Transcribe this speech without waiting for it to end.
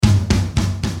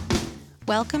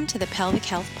Welcome to the Pelvic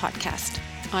Health Podcast.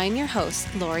 I'm your host,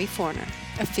 Lori Forner,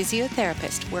 a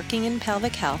physiotherapist working in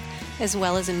pelvic health, as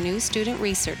well as a new student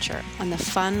researcher on the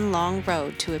fun, long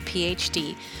road to a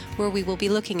PhD, where we will be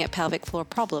looking at pelvic floor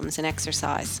problems and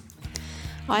exercise.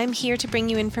 I'm here to bring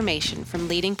you information from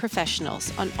leading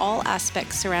professionals on all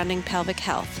aspects surrounding pelvic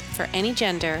health for any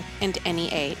gender and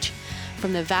any age,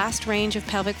 from the vast range of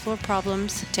pelvic floor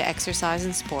problems to exercise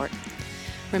and sport.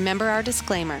 Remember our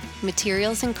disclaimer,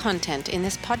 materials and content in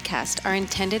this podcast are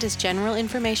intended as general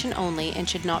information only and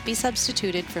should not be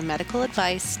substituted for medical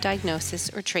advice,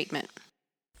 diagnosis, or treatment.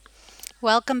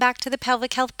 Welcome back to the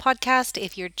Pelvic Health Podcast.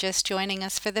 If you're just joining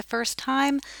us for the first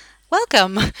time,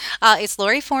 welcome. It's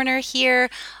Lori Forner here.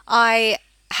 I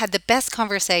had the best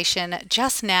conversation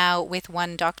just now with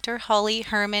one Dr. Hollis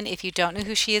Herman. If you don't know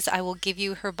who she is, I will give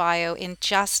you her bio in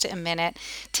just a minute.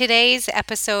 Today's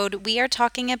episode, we are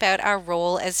talking about our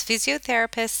role as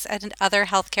physiotherapists and other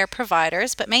healthcare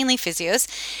providers, but mainly physios,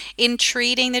 in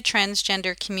treating the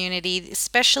transgender community,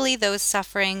 especially those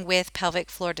suffering with pelvic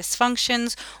floor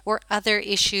dysfunctions or other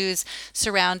issues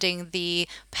surrounding the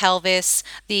pelvis,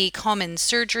 the common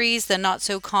surgeries, the not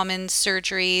so common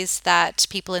surgeries that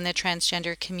people in the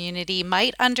transgender community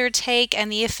might undertake,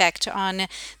 and the effect on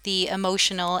the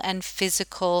emotional and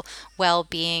physical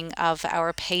well-being of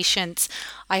our patients.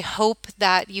 I hope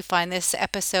that you find this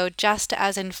episode just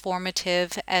as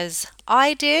informative as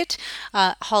I did.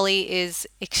 Holly is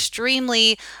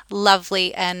extremely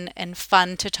lovely and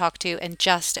fun to talk to, and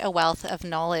just a wealth of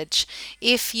knowledge.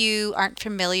 If you aren't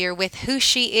familiar with who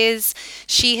she is,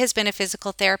 she has been a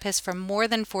physical therapist for more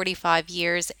than 45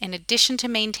 years. In addition to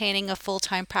maintaining a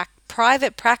full-time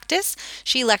private practice,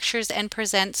 she lectures and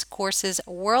presents courses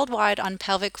worldwide on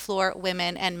pelvic floor,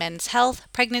 women and men's health,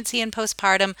 pregnancy and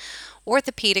postpartum,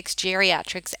 orthopedics,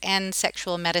 geriatrics, and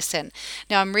sexual medicine.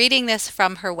 Now, I'm reading this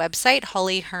from her website,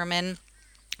 Holly Herman,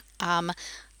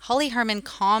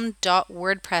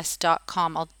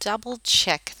 hollyhermancom.wordpress.com. I'll double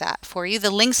check that for you.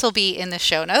 The links will be in the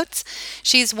show notes.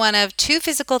 She's one of 2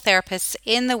 physical therapists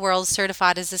in the world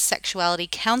certified as a sexuality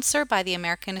counselor by the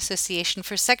American Association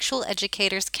for Sexual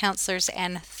Educators, Counselors,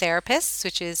 and Therapists,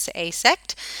 which is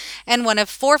ASECT, and one of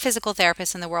 4 physical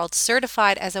therapists in the world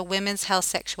certified as a women's health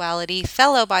sexuality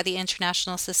fellow by the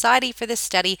International Society for the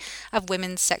Study of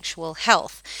Women's Sexual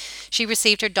Health. She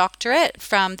received her doctorate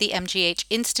from the MGH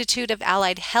Institute of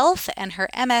Allied Health and her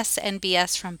MS and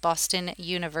BS from Boston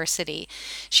University.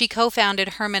 She co-founded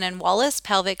Herman and Wallace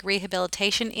Pelvic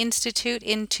Rehabilitation Institute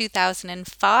in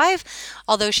 2005.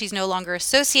 Although she's no longer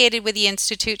associated with the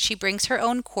institute, she brings her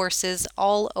own courses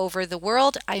all over the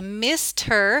world. I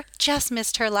just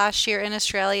missed her last year in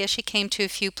Australia. She came to a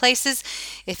few places.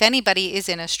 If anybody is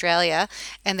in Australia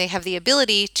and they have the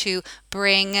ability to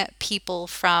bring people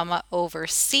from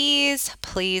overseas,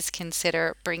 please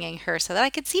consider bringing her so that I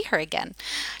could see her again.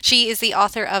 She is the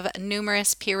author of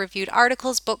numerous peer-reviewed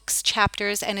articles, books,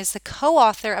 chapters, and is the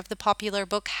co-author of the popular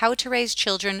book, How to Raise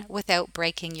Children Without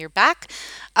Breaking Your Back,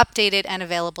 updated and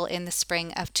available in the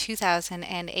spring of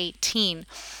 2018.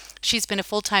 She's been a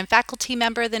full-time faculty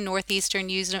member of the Northeastern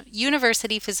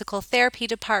University Physical Therapy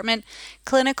Department,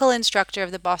 clinical instructor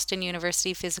of the Boston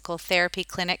University Physical Therapy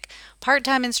Clinic,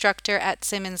 part-time instructor at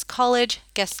Simmons College,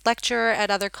 guest lecturer at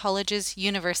other colleges,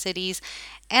 universities,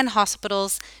 and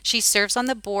hospitals. She serves on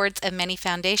the boards of many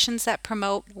foundations that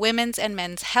promote women's and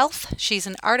men's health. She's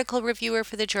an article reviewer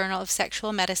for the Journal of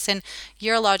Sexual Medicine,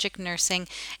 Urologic Nursing,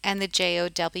 and the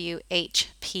JOWHPT.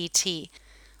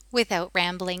 Without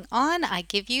rambling on, I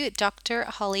give you Dr.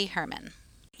 Holly Herman.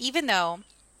 Even though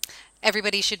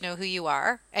everybody should know who you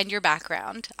are and your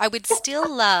background, I would still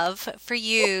love for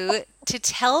you to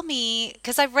tell me,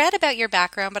 because I've read about your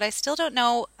background, but I still don't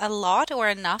know a lot or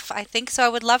enough, I think. So I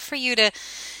would love for you to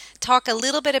talk a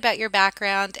little bit about your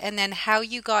background and then how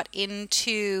you got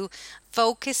into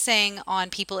focusing on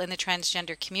people in the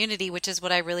transgender community, which is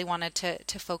what I really wanted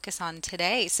to focus on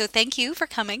today. So thank you for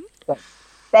coming.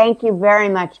 Thank you very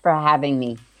much for having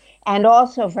me, and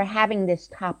also for having this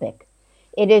topic.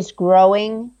 It is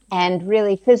growing, and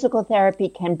really physical therapy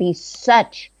can be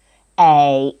such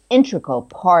an integral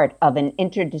part of an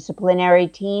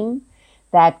interdisciplinary team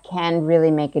that can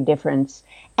really make a difference.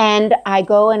 And I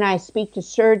go and I speak to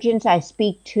surgeons, I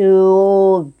speak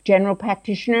to general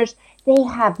practitioners. They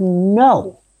have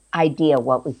no idea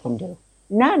what we can do.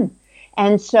 None.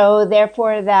 And so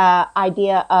therefore the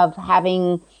idea of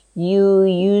having you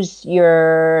use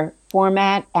your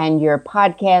format and your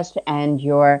podcast and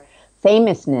your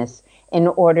famousness in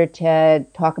order to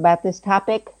talk about this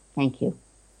topic. Thank you.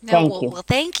 Thank you. Well,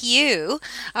 thank you.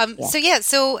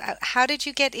 So how did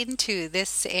you get into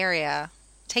this area?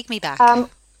 Take me back.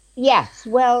 Yes.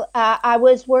 Well, I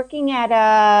was working at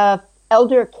a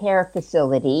elder care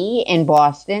facility in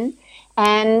Boston,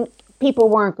 and people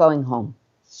weren't going home.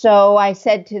 So I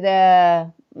said to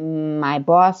the my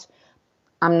boss,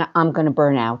 I'm going to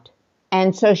burn out.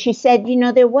 And so she said,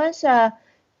 there was a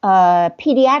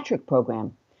pediatric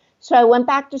program. So I went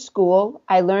back to school.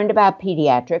 I learned about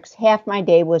pediatrics. Half my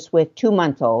day was with 2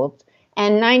 month olds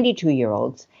and 92-year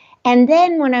olds. And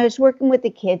then when I was working with the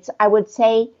kids, I would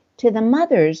say to the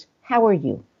mothers, how are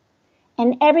you?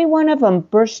 And every one of them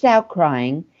burst out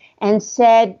crying and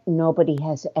said, nobody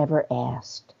has ever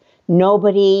asked.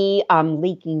 Nobody, I'm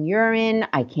leaking urine.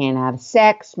 I can't have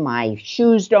sex. My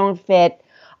shoes don't fit.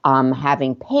 I'm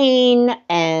having pain.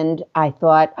 And I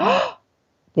thought, oh,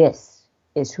 this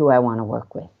is who I want to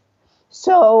work with.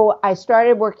 So I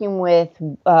started working with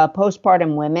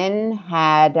postpartum women,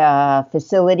 had a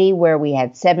facility where we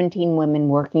had 17 women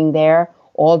working there,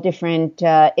 all different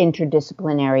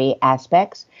interdisciplinary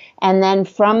aspects. And then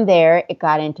from there, it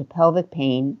got into pelvic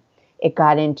pain. It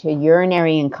got into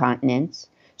urinary incontinence.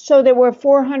 So there were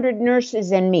 400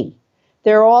 nurses and me.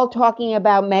 They're all talking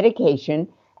about medication.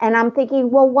 And I'm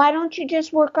thinking, well, why don't you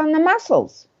just work on the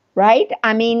muscles, right?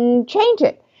 I mean, change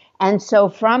it. And so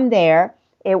from there,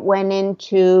 it went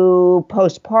into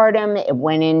postpartum, it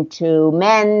went into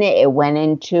men, it went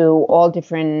into all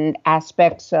different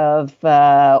aspects of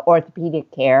orthopedic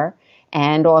care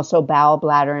and also bowel,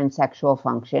 bladder, and sexual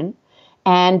function.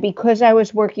 And because I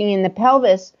was working in the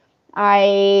pelvis,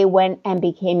 I went and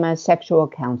became a sexual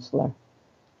counselor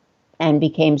and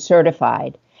became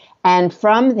certified. And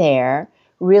from there,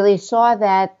 really saw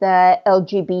that the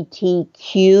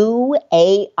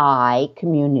LGBTQAI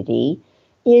community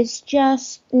is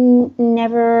just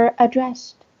never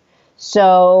addressed.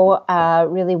 So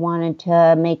really wanted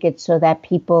to make it so that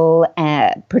people,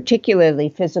 particularly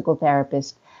physical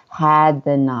therapists, had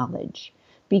the knowledge.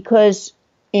 Because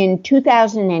in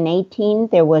 2018,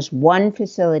 there was one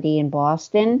facility in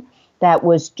Boston that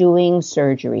was doing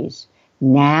surgeries.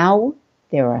 Now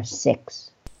there are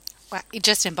 6. Wow.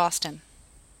 Just in Boston.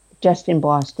 Just in Oh,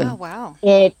 Boston. wow.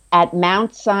 At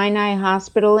Mount Sinai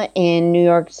Hospital in New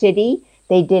York City,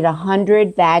 they did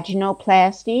 100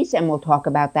 vaginoplasties, and we'll talk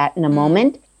about that in a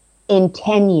moment, in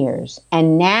 10 years.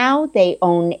 And now they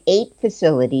own 8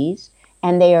 facilities,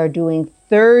 and they are doing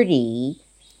 30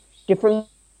 different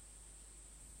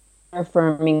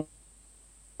affirming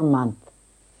per month.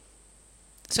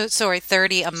 So, sorry,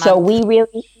 30 a month. So we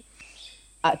really,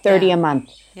 30 Yeah. a month.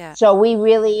 Yeah. So we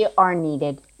really are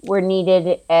needed. We're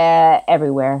needed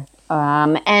everywhere.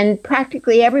 And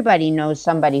practically everybody knows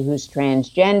somebody who's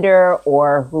transgender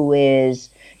or who is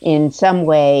in some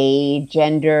way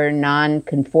gender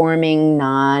non-conforming,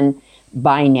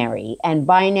 non-binary. And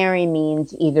binary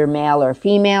means either male or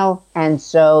female. And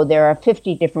so there are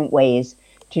 50 different ways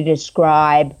to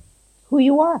describe who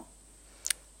you are.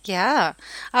 Yeah.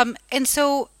 And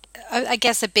so I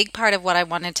guess a big part of what I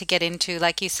wanted to get into,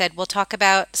 like you said, we'll talk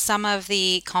about some of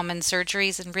the common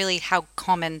surgeries and really how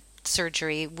common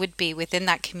surgery would be within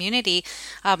that community.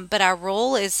 But our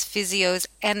role is physios,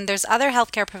 and there's other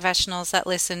healthcare professionals that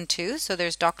listen too. So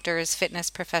there's doctors, fitness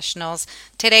professionals.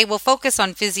 Today we'll focus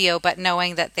on physio, but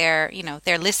knowing that they're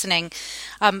listening,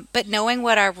 but knowing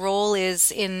what our role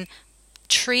is in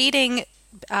treating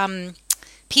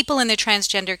people in the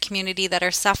transgender community that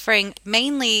are suffering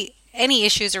mainly any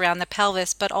issues around the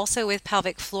pelvis, but also with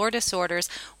pelvic floor disorders.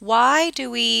 Why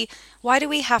do we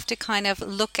have to kind of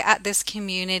look at this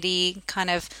community kind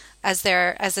of as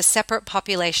a separate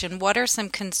population? What are some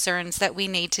concerns that we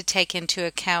need to take into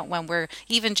account when we're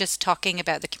even just talking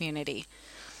about the community?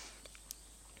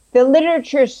 The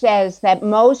literature says that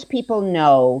most people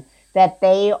know that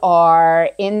they are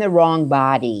in the wrong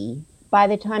body by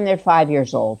the time they're 5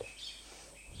 years old.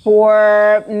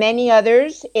 For many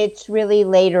others, it's really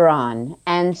later on.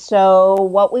 And so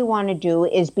what we want to do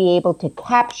is be able to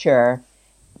capture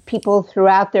people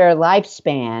throughout their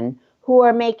lifespan who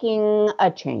are making a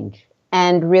change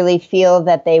and really feel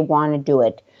that they want to do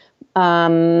it.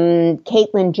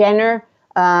 Caitlyn Jenner,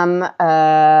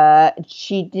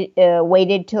 she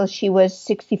waited till she was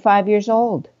 65 years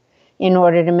old in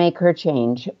order to make her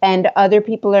change. And other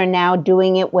people are now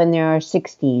doing it when they're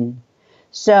 16.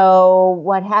 So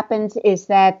what happens is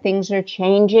that things are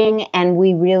changing, and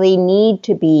we really need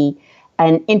to be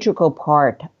an integral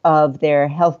part of their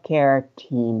healthcare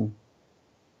team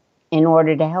in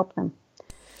order to help them.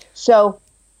 So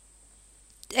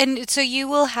you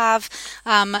will have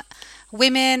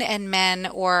women and men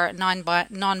or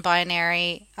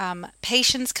non-binary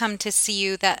patients come to see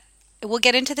you that we'll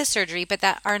get into the surgery, but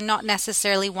that are not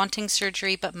necessarily wanting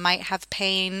surgery but might have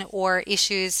pain or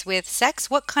issues with sex?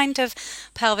 What kind of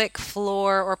pelvic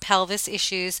floor or pelvis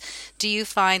issues do you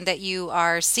find that you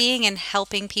are seeing and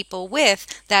helping people with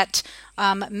that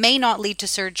may not lead to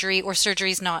surgery, or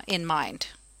surgery is not in mind?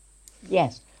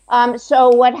 Yes. So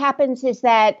what happens is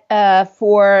that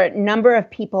for a number of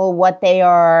people, what they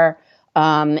are,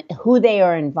 who they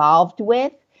are involved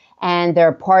with, and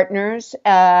their partners,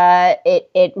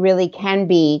 it really can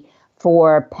be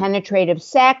for penetrative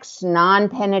sex,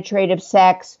 non-penetrative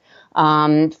sex,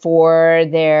 for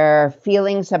their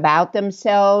feelings about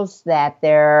themselves, that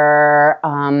their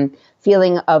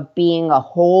feeling of being a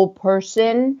whole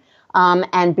person,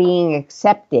 and being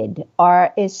accepted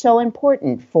is so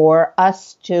important for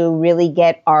us to really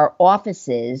get our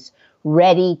offices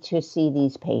ready to see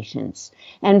these patients.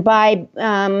 And by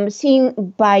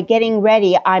getting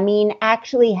ready, I mean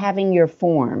actually having your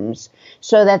forms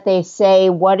so that they say,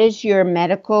 what is your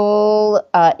medical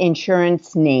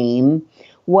insurance name?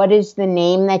 What is the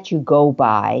name that you go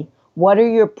by? What are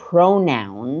your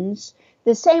pronouns?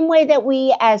 The same way that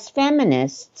we as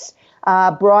feminists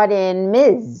brought in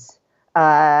Ms.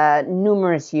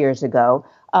 Numerous years ago.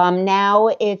 Now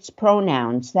it's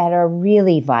pronouns that are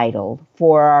really vital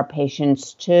for our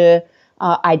patients to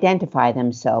identify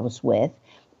themselves with.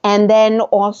 And then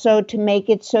also to make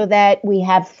it so that we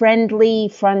have friendly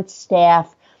front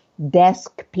staff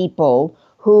desk people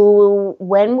who,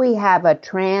 when we have a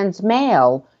trans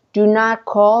male, do not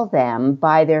call them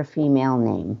by their female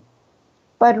name,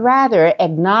 but rather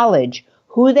acknowledge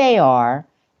who they are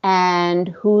and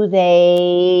who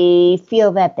they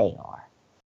feel that they are.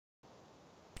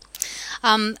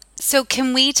 So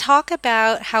can we talk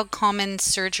about how common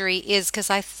surgery is? Because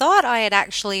I thought I had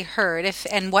actually heard,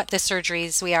 and what the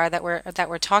surgeries we are that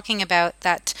we're talking about,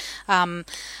 that I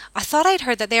thought I'd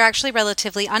heard that they're actually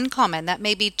relatively uncommon. That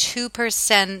maybe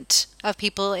 2% of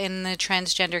people in the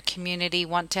transgender community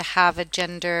want to have a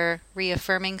gender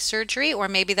reaffirming surgery, or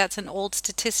maybe that's an old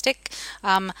statistic.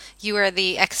 You are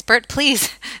the expert.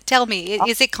 Please tell me,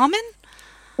 is it common?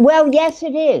 Well, yes,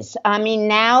 it is. I mean,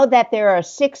 now that there are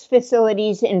 6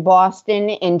 facilities in Boston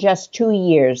in just 2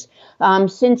 years,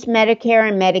 since Medicare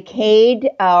and Medicaid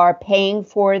are paying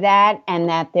for that, and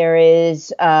that there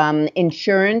is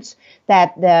insurance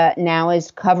that now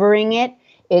is covering it,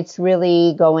 it's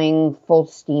really going full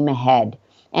steam ahead.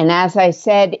 And as I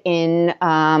said, at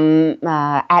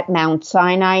Mount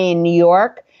Sinai in New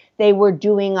York, they were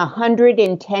doing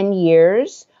 110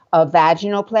 years of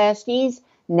vaginoplasties.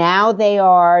 Now they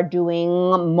are doing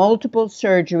multiple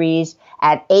surgeries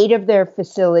at 8 of their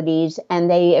facilities, and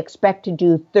they expect to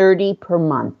do 30 per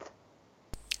month.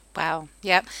 Wow.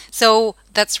 Yep. So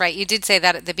that's right. You did say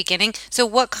that at the beginning. So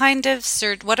what kind of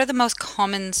what are the most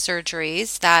common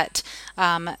surgeries that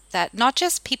that not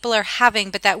just people are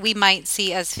having, but that we might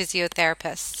see as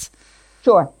physiotherapists?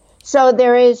 Sure. So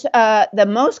there is the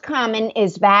most common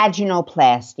is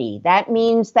vaginoplasty. That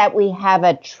means that we have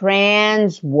a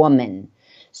trans woman.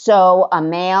 So a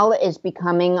male is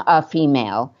becoming a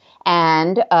female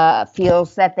and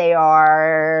feels that they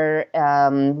are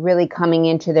really coming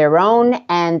into their own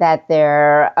and that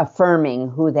they're affirming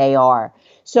who they are.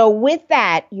 So with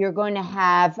that, you're going to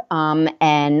have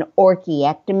an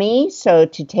orchiectomy, so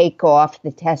to take off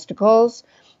the testicles.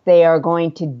 They are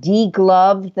going to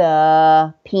deglove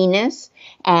the penis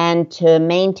and to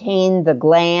maintain the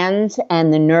glands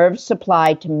and the nerve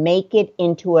supply to make it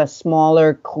into a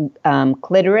smaller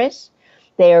clitoris.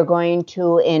 They are going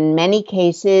to, in many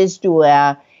cases, do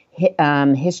a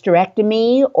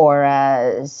hysterectomy or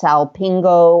a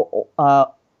salpingo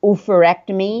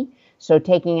oophorectomy, so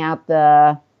taking out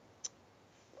the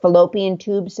fallopian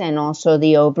tubes and also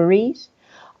the ovaries.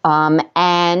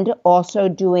 And also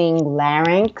doing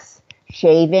larynx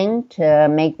shaving to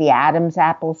make the Adam's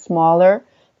apple smaller,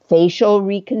 facial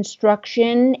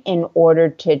reconstruction in order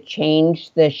to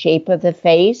change the shape of the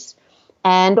face,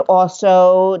 and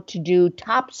also to do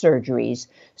top surgeries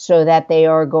so that they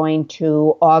are going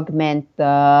to augment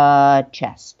the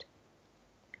chest.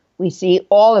 We see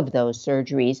all of those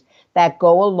surgeries that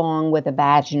go along with a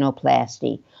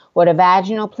vaginoplasty. What a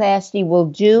vaginoplasty will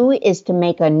do is to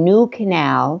make a new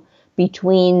canal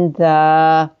between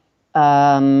the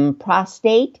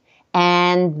prostate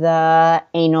and the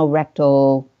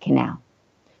anorectal canal.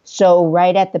 So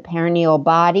right at the perineal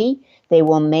body, they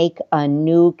will make a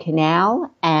new canal,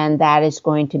 and that is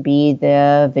going to be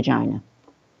the vagina.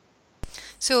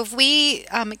 So if we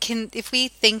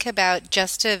think about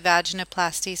just a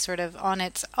vaginoplasty sort of on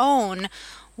its own,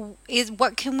 is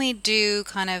what can we do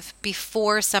kind of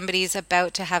before somebody's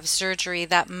about to have surgery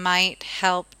that might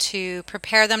help to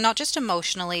prepare them, not just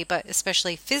emotionally, but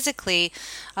especially physically,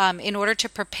 in order to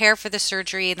prepare for the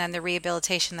surgery and then the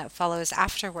rehabilitation that follows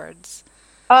afterwards?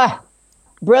 Ah,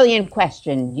 brilliant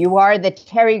question. You are the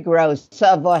Terry Gross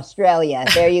of Australia.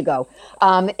 There you go.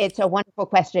 It's a wonderful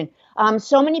question.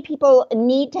 So many people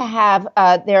need to have,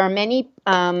 there are many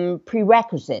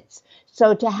prerequisites.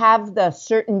 So to have the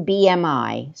certain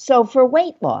BMI, so for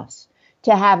weight loss,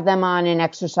 to have them on an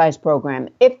exercise program.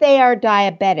 If they are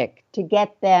diabetic, to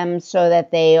get them so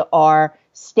that they are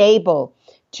stable,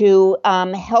 to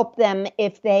help them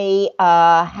if they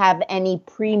have any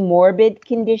premorbid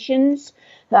conditions,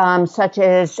 such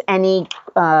as any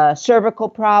cervical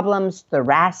problems,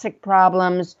 thoracic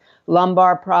problems,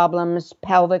 lumbar problems,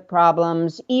 pelvic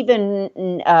problems, even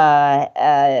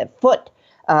foot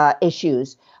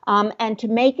issues. And to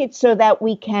make it so that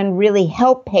we can really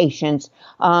help patients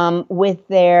with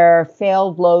their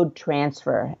failed load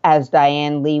transfer, as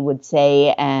Diane Lee would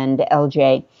say, and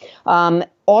LJ.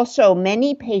 Also,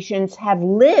 many patients have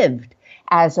lived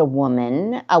as a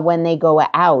woman when they go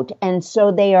out, and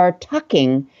so they are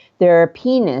tucking their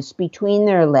penis between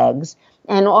their legs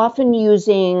and often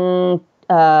using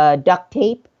duct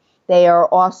tape. They are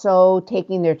also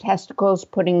taking their testicles,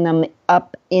 putting them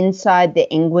up inside the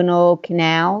inguinal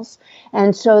canals.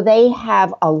 And so they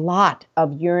have a lot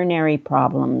of urinary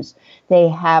problems. They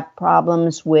have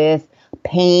problems with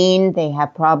pain. They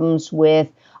have problems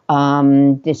with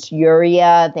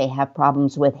dysuria. They have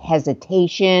problems with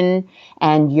hesitation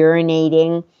and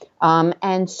urinating.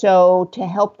 And so to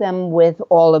help them with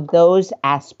all of those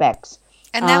aspects.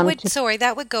 And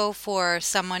that would go for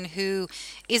someone who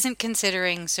isn't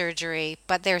considering surgery,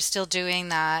 but they're still doing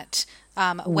that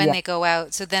when Yeah. they go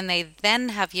out. So then they then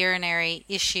have urinary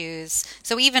issues.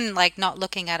 So even like not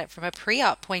looking at it from a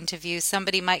pre-op point of view,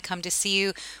 somebody might come to see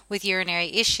you with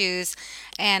urinary issues,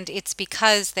 and it's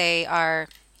because they are,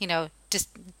 just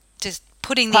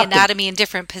putting the anatomy in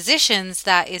different positions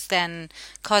that is then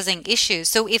causing issues.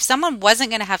 So if someone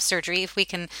wasn't going to have surgery, if we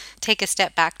can take a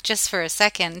step back just for a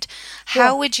second,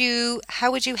 how would you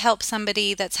help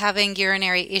somebody that's having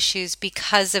urinary issues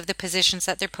because of the positions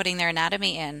that they're putting their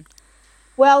anatomy in?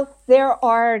 Well,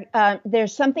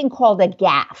 there's something called a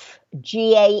GAFF,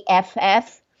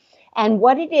 GAFF. And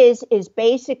what it is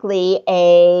basically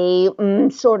a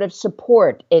sort of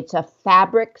support. It's a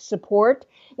fabric support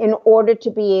in order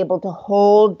to be able to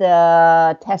hold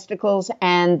the testicles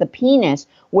and the penis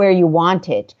where you want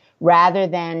it, rather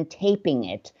than taping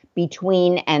it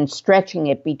between and stretching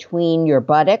it between your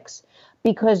buttocks.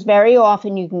 Because very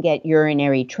often you can get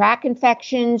urinary tract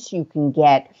infections, you can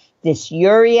get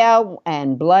dysuria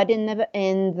and blood in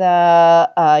the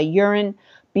urine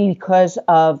because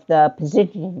of the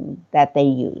position that they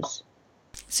use.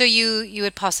 So you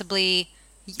would possibly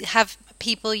have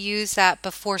people use that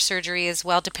before surgery as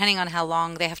well, depending on how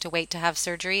long they have to wait to have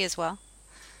surgery as well?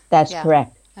 That's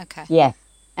correct. Okay. Yes.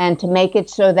 And to make it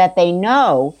so that they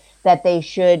know that they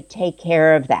should take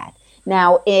care of that.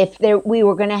 Now, if we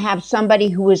were going to have somebody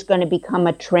who was going to become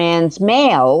a trans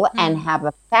male and have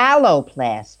a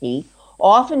phalloplasty,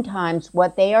 oftentimes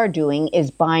what they are doing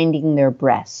is binding their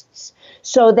breasts.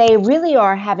 So they really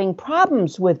are having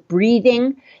problems with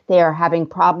breathing. They are having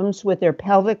problems with their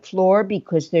pelvic floor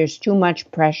because there's too much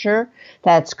pressure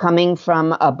that's coming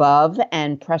from above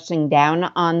and pressing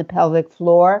down on the pelvic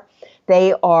floor.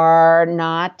 They are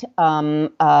not,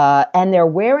 and they're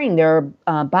wearing their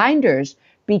binders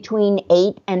between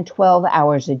 8 and 12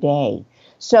 hours a day.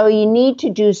 So you need to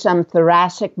do some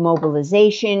thoracic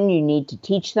mobilization. You need to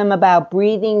teach them about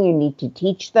breathing. You need to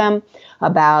teach them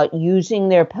about using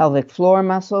their pelvic floor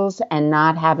muscles and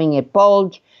not having it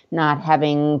bulge, not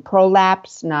having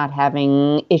prolapse, not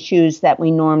having issues that we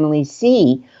normally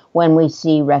see when we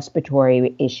see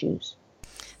respiratory issues.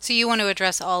 So you want to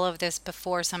address all of this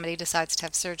before somebody decides to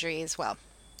have surgery as well?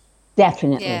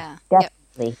 Definitely. Yeah. Definitely.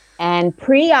 Yep. And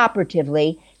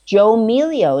preoperatively, Jo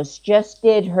Melios just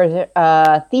did her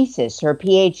thesis, her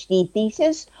PhD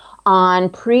thesis on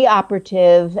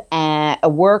preoperative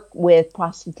work with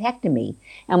prostatectomy.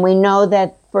 And we know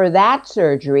that for that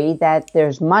surgery, that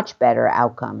there's much better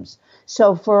outcomes.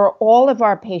 So for all of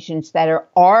our patients that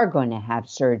are going to have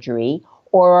surgery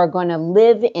or are going to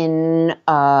live in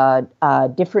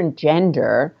a different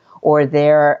gender or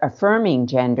their affirming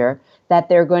gender, that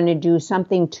they're going to do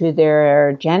something to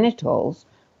their genitals,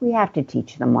 we have to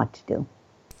teach them what to do.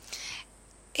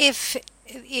 If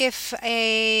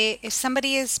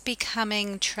somebody is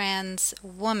becoming trans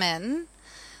woman,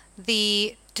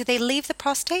 do they leave the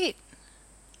prostate?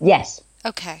 Yes.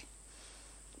 Okay.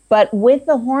 But with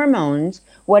the hormones,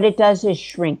 what it does is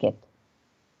shrink it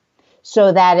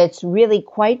so that it's really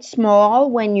quite small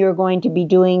when you're going to be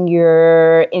doing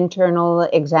your internal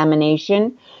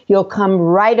examination. You'll come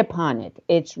right upon it.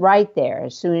 It's right there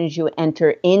as soon as you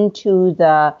enter into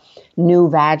the new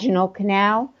vaginal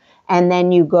canal. And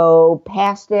then you go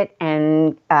past it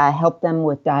and help them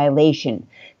with dilation.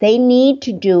 They need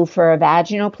to do, for a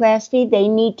vaginoplasty, they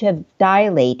need to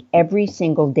dilate every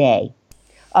single day.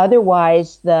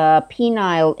 Otherwise, the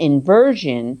penile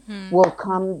inversion will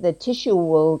come, the tissue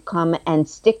will come and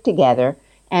stick together,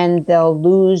 and they'll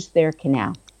lose their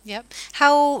canal. Yep.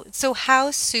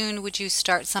 How soon would you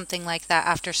start something like that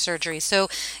after surgery? So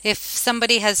if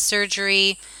somebody has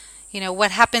surgery,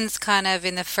 what happens kind of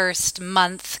in the first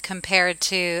month compared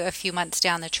to a few months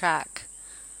down the track?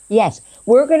 Yes,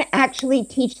 we're going to actually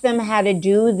teach them how to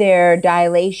do their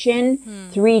dilation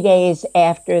 3 days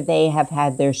after they have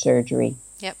had their surgery.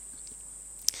 Yep.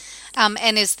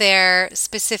 And is there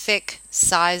specific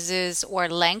sizes or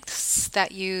lengths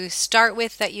that you start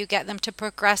with that you get them to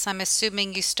progress? I'm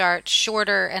assuming you start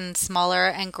shorter and smaller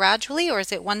and gradually, or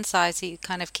is it one size that you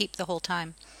kind of keep the whole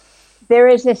time? There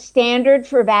is a standard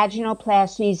for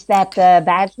vaginoplasties that the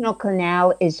vaginal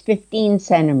canal is 15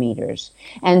 centimeters.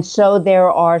 And so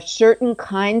there are certain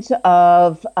kinds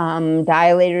of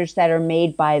dilators that are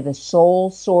made by the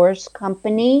Sole Source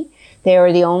company. They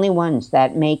are the only ones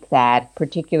that make that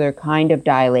particular kind of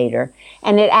dilator.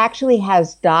 And it actually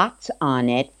has dots on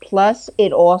it, plus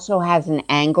it also has an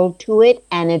angle to it,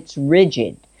 and it's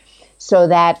rigid, so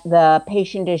that the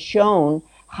patient is shown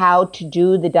how to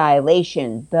do the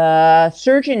dilation. The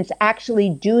surgeons actually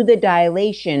do the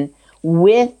dilation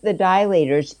with the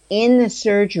dilators in the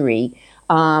surgery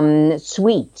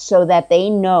suite, so that they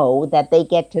know that they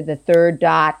get to the third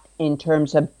dot in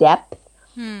terms of depth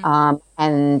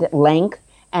and length,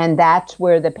 and that's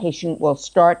where the patient will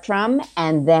start from,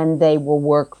 and then they will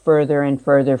work further and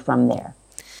further from there.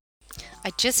 I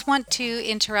just want to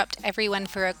interrupt everyone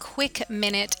for a quick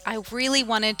minute. I really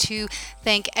wanted to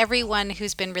thank everyone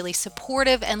who's been really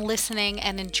supportive and listening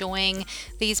and enjoying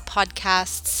these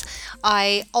podcasts.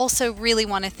 I also really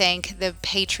want to thank the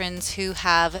patrons who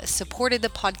have supported the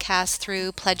podcast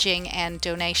through pledging and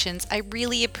donations. I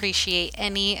really appreciate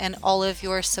any and all of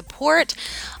your support.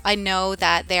 I know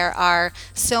that there are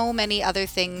so many other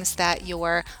things that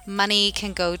your money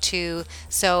can go to.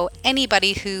 So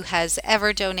anybody who has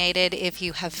ever donated, if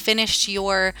you have finished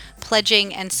your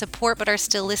pledging and support but are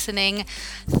still listening,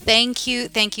 thank you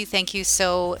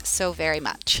so very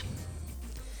much.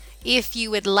 If you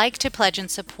would like to pledge and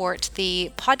support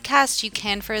the podcast, you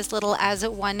can for as little as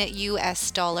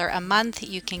 $1 a month.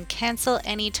 You can cancel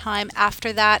anytime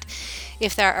after that.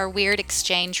 If there are weird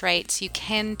exchange rates, you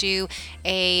can do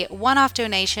a one-off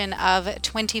donation of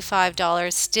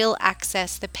 $25, still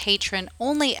access the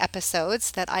patron-only episodes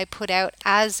that I put out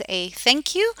as a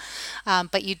thank you,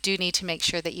 but you do need to make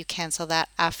sure that you cancel that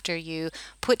after you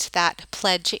put that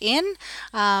pledge in.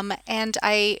 And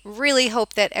I really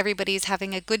hope that everybody's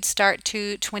having a good start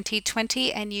to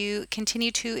 2020 and you continue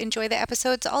to enjoy the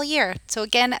episodes all year. So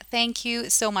again, thank you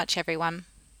so much, everyone.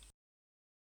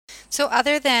 So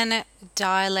other than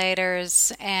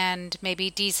dilators and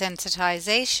maybe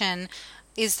desensitization,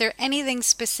 is there anything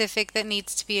specific that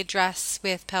needs to be addressed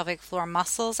with pelvic floor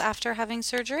muscles after having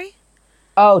surgery?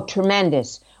 Oh,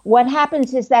 tremendous. What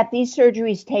happens is that these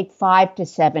surgeries take 5 to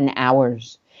 7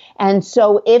 hours. And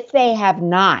so if they have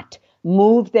not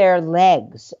moved their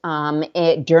legs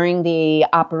during the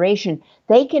operation,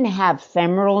 they can have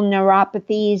femoral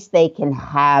neuropathies, they can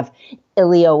have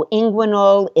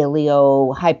ilioinguinal,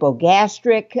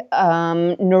 iliohypogastric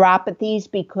neuropathies,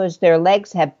 because their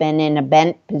legs have been in a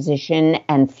bent position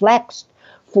and flexed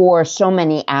for so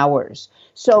many hours.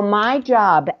 So my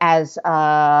job as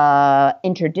an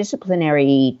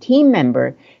interdisciplinary team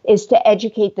member is to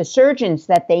educate the surgeons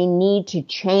that they need to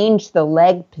change the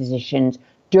leg positions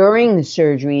during the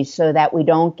surgery so that we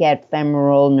don't get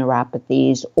femoral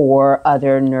neuropathies or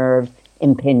other nerve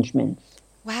impingements.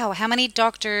 Wow, how many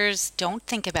doctors don't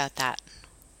think about that?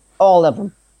 All of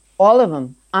them. All of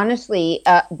them. Honestly,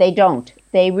 they don't.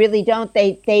 They really don't.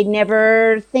 They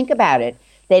never think about it.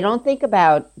 They don't think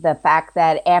about the fact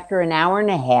that after an hour and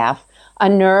a half, a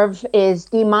nerve is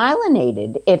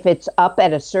demyelinated if it's up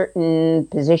at a certain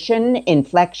position,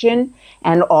 inflection,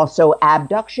 and also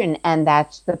abduction, and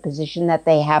that's the position that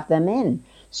they have them in.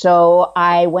 So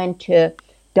I went to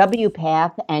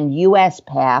WPATH and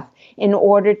USPATH in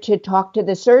order to talk to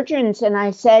the surgeons, and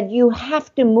I said, you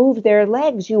have to move their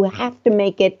legs. You have to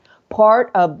make it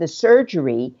part of the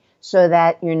surgery so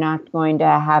that you're not going to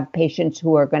have patients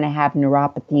who are going to have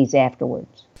neuropathies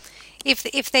afterwards.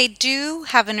 If they do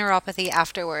have a neuropathy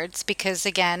afterwards, because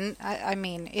again, I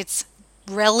mean, it's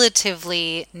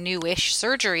relatively newish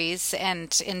surgeries,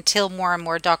 and until more and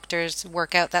more doctors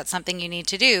work out that's something you need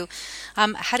to do,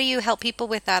 how do you help people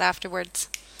with that afterwards,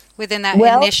 within that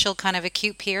Well, initial kind of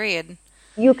acute period?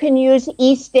 you can use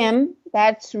eStim.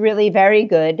 That's really very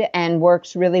good and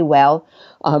works really well.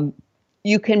 Um,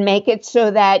 you can make it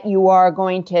so that you are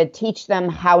going to teach them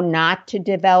how not to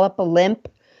develop a limp,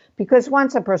 because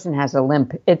once a person has a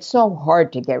limp, it's so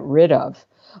hard to get rid of,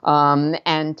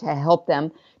 and to help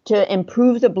them to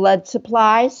improve the blood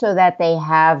supply so that they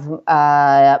have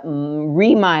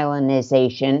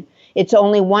remyelinization. It's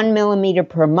only 1 millimeter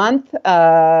per month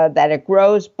that it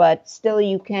grows, but still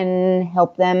you can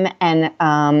help them and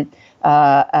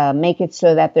make it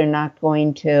so that they're not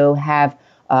going to have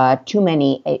too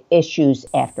many issues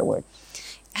afterwards.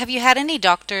 Have you had any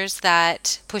doctors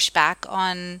that push back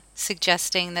on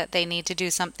suggesting that they need to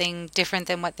do something different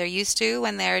than what they're used to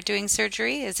when they're doing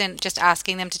surgery? Isn't just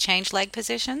asking them to change leg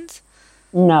positions?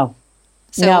 No,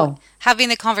 So no. having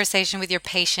the conversation with your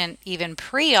patient even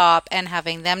pre-op and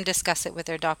having them discuss it with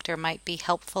their doctor might be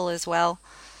helpful as well.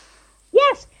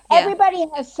 Yes, Yeah. everybody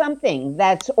has something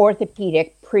that's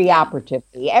orthopedic Yeah.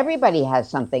 preoperatively. Everybody has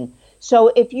something.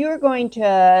 So if you're going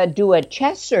to do a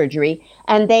chest surgery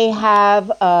and they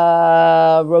have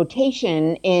a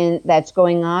rotation in that's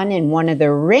going on in one of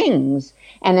the rings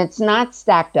and it's not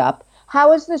stacked up,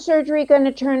 how is the surgery going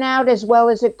to turn out as well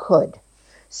as it could?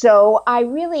 So I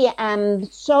really am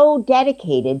so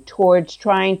dedicated towards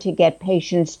trying to get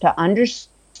patients to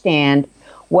understand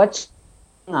what's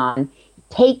going on,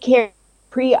 take care of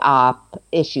pre-op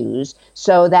issues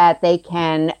so that they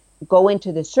can go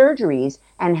into the surgeries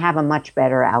and have a much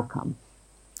better outcome.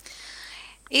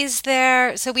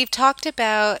 So we've talked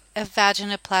about a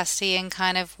vaginoplasty and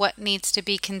kind of what needs to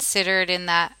be considered in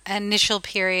that initial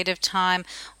period of time.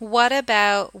 What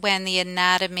about when the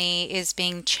anatomy is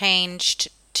being changed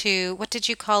to, what did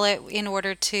you call it, in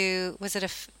order to, was it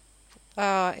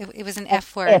it was an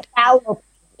F A word. phallo,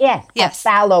 yes, a Yes.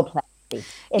 phalloplasty.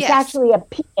 It's Yes. actually a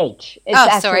pH. It's Oh,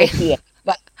 actually sorry. a pH.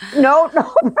 But no,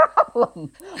 no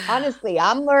problem. Honestly,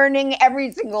 I'm learning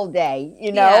every single day,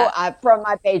 Yeah. from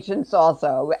my patients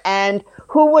also. And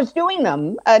who was doing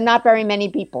them? Not very many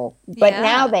people, but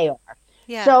now Yeah. they are.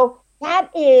 Yeah. So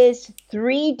that is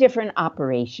 3 different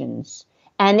operations,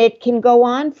 and it can go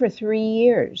on for 3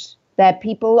 years that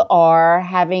people are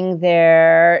having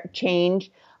their change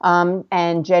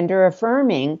and gender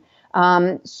affirming.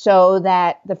 So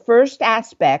that the first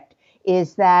aspect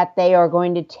is that they are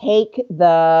going to take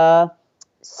the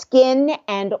skin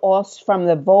and also from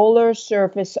the volar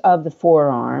surface of the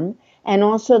forearm and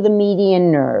also the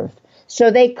median nerve.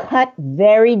 So they cut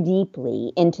very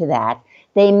deeply into that.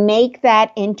 They make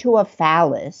that into a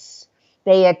phallus.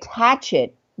 They attach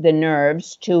it, the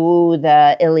nerves, to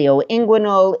the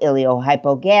ilioinguinal,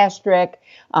 iliohypogastric,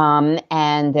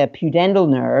 and the pudendal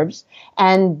nerves,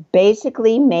 and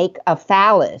basically make a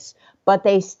phallus. But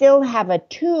they still have a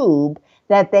tube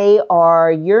that they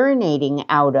are urinating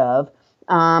out of,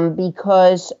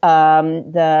 because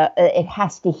it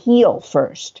has to heal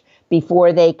first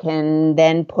before they can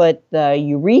then put the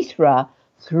urethra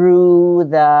through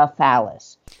the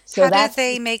phallus. So How do that's,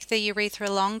 they make the urethra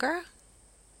longer?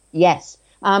 yes.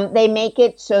 They make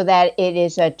it so that it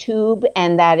is a tube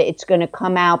and that it's going to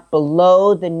come out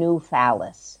below the new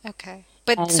phallus. Okay.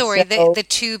 But And sorry, so the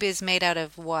tube is made out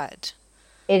of what?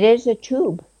 it is a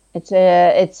tube. It's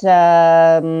a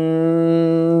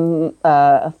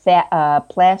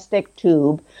plastic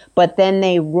tube, but then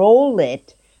they roll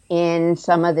it in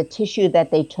some of the tissue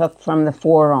that they took from the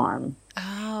forearm.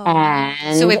 Oh. So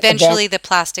And then eventually the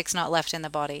plastic's not left in the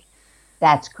body.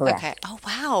 that's Okay. correct. Oh,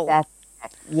 wow. That's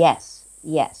correct. Yes,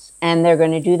 yes. And they're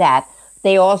going to do that.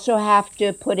 They also have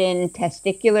to put in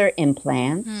testicular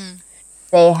implants. Hmm.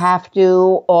 They have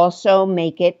to also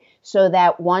make it so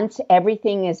that once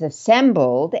everything is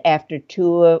assembled after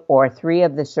 2 or 3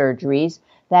 of the surgeries,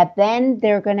 that then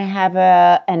they're going to have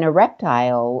an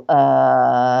erectile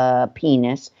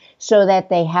penis, so that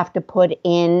they have to put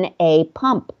in a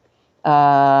pump,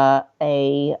 pump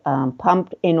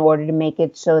in order to make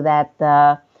it so that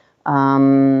the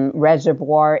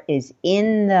reservoir is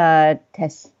in the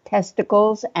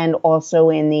testicles and also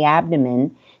in the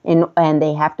abdomen, and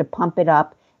they have to pump it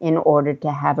up in order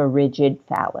to have a rigid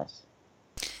phallus.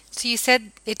 So you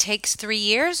said it takes 3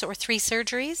 years or 3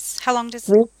 surgeries? How long does...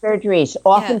 3 surgeries. Yeah.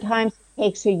 Oftentimes it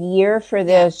takes a year for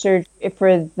Yeah.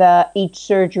 each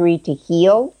surgery to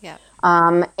heal. Yeah.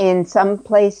 In some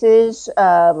places,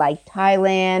 like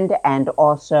Thailand and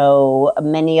also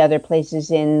many other places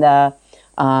in the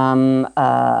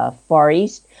Far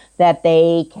East, that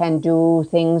they can do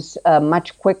things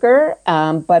much quicker,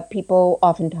 but people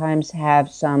oftentimes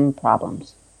have some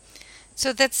problems.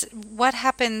 So that's what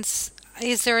happens.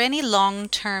 Is there any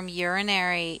long-term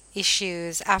urinary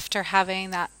issues after having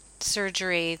that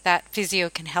surgery that physio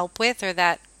can help with or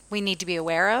that we need to be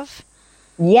aware of?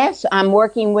 Yes, I'm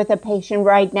working with a patient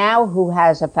right now who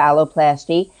has a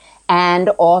phalloplasty and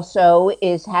also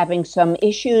is having some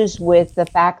issues with the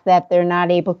fact that they're not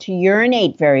able to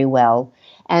urinate very well.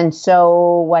 And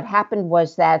so what happened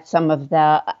was that some of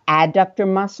the adductor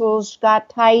muscles got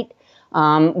tight,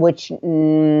 which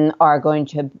are going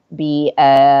to be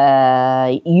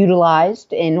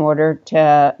utilized in order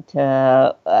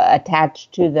to attach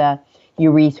to the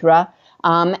urethra.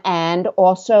 And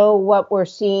also what we're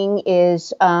seeing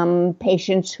is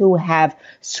patients who have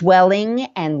swelling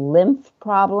and lymph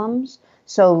problems.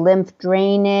 So lymph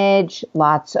drainage,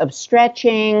 lots of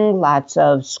stretching, lots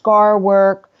of scar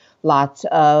work, lots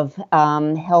of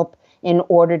help in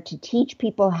order to teach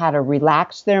people how to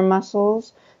relax their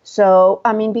muscles. So,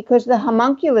 I mean, because the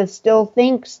homunculus still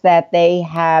thinks that they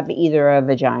have either a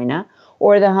vagina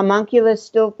or the homunculus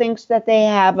still thinks that they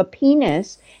have a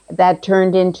penis that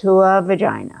turned into a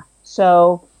vagina.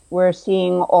 So we're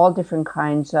seeing all different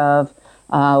kinds of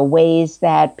ways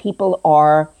that people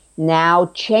are now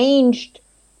changed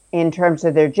in terms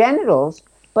of their genitals,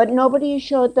 but nobody has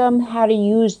showed them how to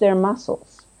use their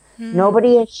muscles.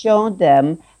 Nobody has shown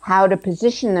them how to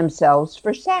position themselves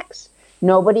for sex.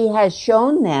 Nobody has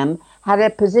shown them how to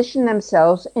position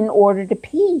themselves in order to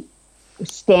pee,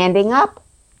 standing up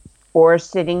or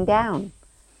sitting down.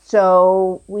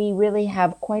 So we really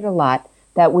have quite a lot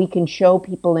that we can show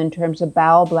people in terms of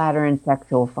bowel, bladder, and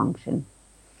sexual function.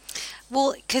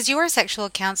 Well, because you're a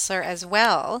sexual counselor as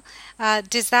well,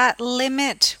 does that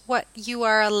limit what you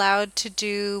are allowed to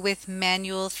do with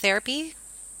manual therapy?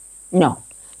 No.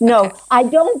 Okay. No, I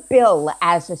don't bill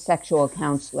as a sexual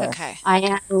counselor. Okay. I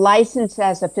am licensed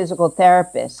as a physical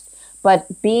therapist, but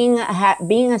being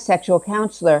a sexual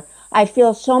counselor, I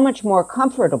feel so much more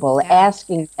comfortable Yeah.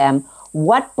 asking them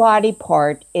what body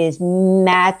part is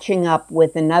matching up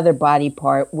with another body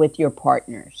part with your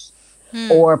partners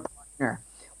or partner.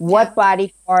 What Yeah.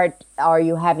 body part are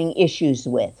you having issues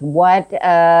with? What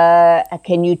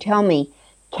can you tell me?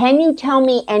 Can you tell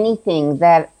me anything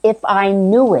that if I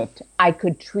knew it, I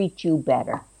could treat you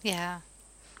better? Yeah.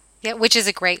 Yeah, which is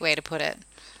a great way to put it.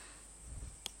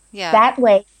 Yeah. That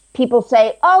way, people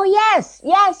say, oh, yes,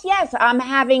 yes, yes, I'm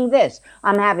having this.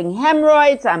 I'm having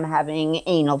hemorrhoids. I'm having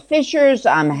anal fissures.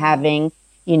 I'm having,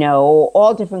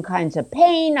 all different kinds of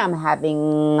pain. I'm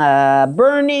having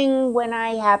burning when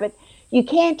I have it. You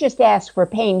can't just ask for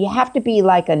pain. You have to be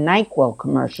like a NyQuil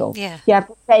commercial. Yeah. You have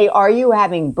to say, are you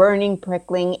having burning,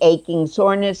 prickling, aching,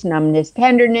 soreness, numbness,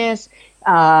 tenderness,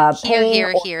 Here, pain?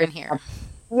 here, here, and here.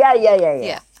 Yeah.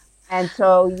 Yeah. And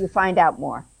so you find out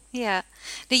more. Yeah.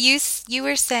 You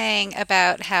were saying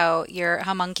about how your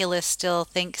homunculus still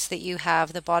thinks that you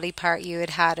have the body part you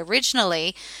had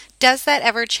originally. Does that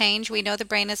ever change? We know the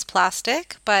brain is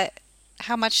plastic, but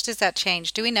how much does that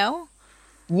change? Do we know?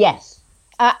 Yes.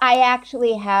 I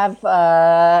actually have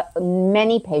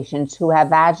many patients who have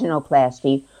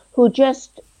vaginoplasty who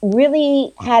just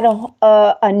really had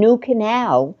a new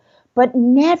canal, but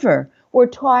never were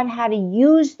taught how to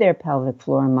use their pelvic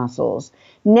floor muscles,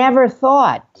 never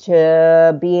thought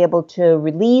to be able to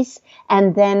release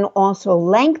and then also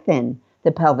lengthen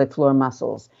the pelvic floor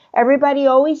muscles. Everybody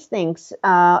always thinks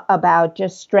about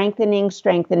just strengthening,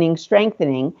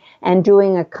 and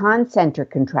doing a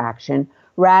concentric contraction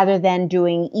rather than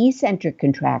doing eccentric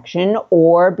contraction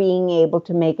or being able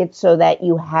to make it so that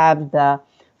you have the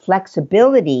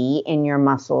flexibility in your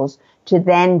muscles to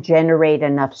then generate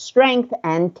enough strength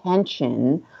and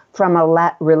tension from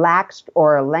a relaxed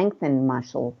or a lengthened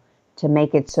muscle to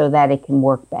make it so that it can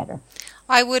work better.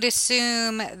 I would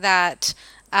assume that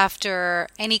after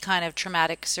any kind of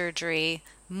traumatic surgery,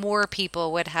 more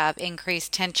people would have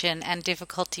increased tension and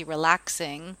difficulty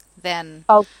relaxing than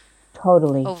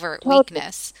Totally. overt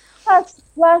weakness.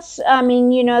 Plus, I mean,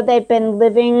 they've been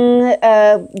living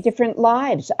different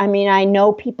lives. I mean, I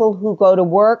know people who go to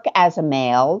work as a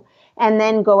male and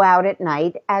then go out at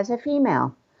night as a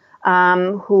female,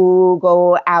 who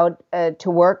go out to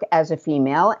work as a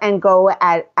female and go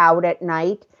out at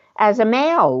night as a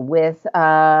male with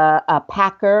a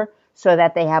packer so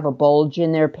that they have a bulge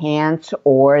in their pants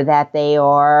or that they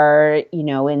are,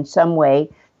 in some way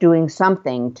doing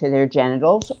something to their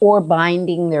genitals or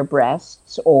binding their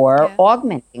breasts or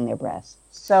augmenting their breasts.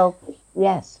 So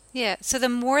Yes. Yeah. So the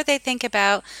more they think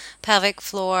about pelvic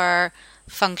floor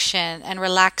function and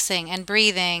relaxing and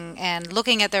breathing and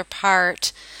looking at their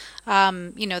part,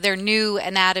 their new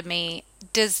anatomy,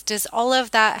 does all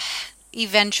of that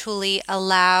eventually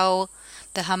allow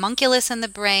the homunculus in the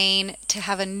brain to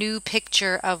have a new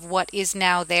picture of what is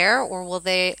now there, or will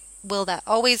that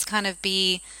always kind of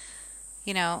be,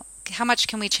 how much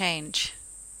can we change?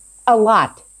 A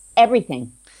lot.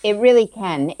 Everything. It really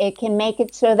can. It can make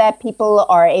it so that people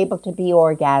are able to be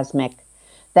orgasmic,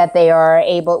 that they are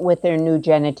able, with their new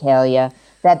genitalia,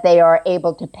 that they are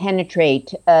able to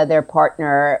penetrate their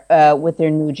partner with their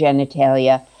new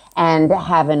genitalia and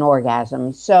have an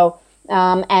orgasm. So,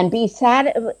 and be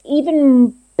sad,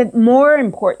 even more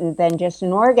important than just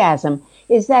an orgasm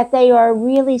is that they are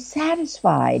really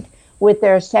satisfied with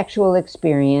their sexual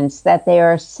experience, that they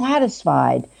are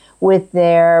satisfied with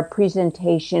their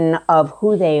presentation of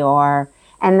who they are,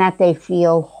 and that they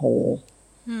feel whole.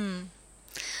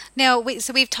 Now,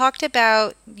 so we've talked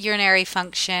about urinary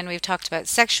function, we've talked about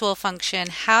sexual function.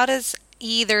 How does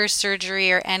either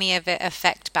surgery or any of it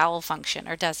affect bowel function,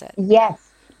 or does it? Yes,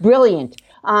 brilliant.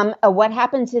 What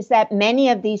happens is that many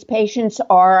of these patients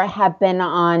have been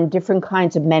on different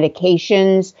kinds of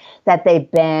medications, that they've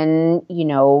been,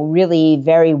 really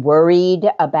very worried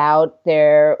about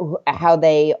how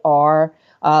they are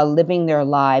living their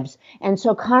lives. And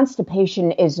so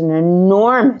constipation is an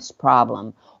enormous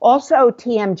problem. Also,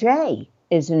 TMJ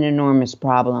is an enormous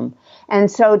problem.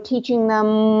 And so teaching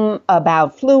them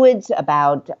about fluids,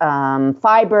 about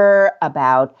fiber,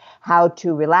 about how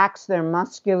to relax their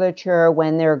musculature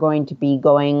when they're going to be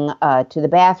going to the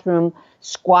bathroom,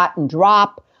 squat and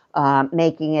drop,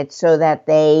 making it so that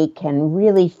they can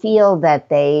really feel that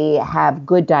they have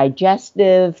good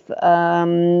digestive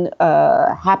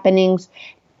happenings,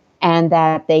 and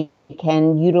that they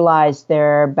can utilize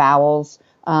their bowels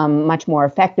much more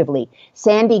effectively.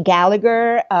 Sandy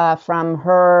Gallagher, from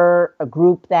her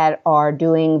group that are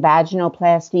doing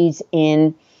vaginoplasties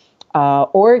in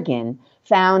Oregon,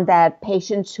 found that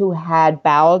patients who had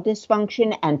bowel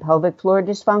dysfunction and pelvic floor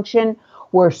dysfunction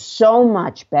were so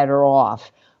much better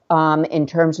off in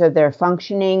terms of their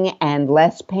functioning and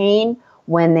less pain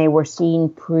when they were seen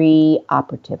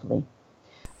pre-operatively.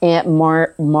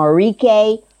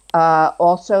 Marike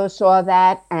also saw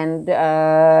that, and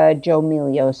Joe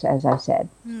Milios, as I said.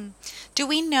 Do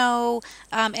we know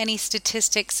any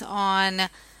statistics on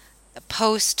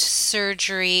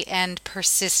post-surgery and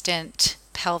persistent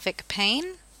pelvic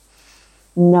pain?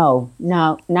 No,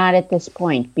 not at this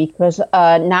point, because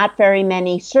not very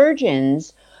many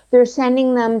surgeons, they're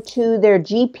sending them to their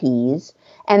GPs,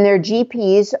 and their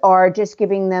GPs are just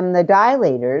giving them the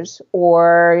dilators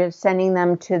or sending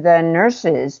them to the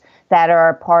nurses that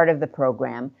are part of the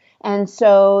program. And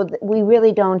so we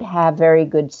really don't have very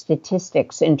good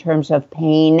statistics in terms of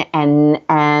pain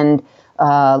and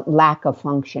lack of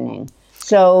functioning.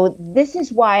 So this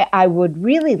is why I would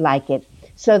really like it,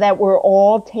 so that we're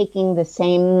all taking the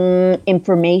same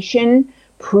information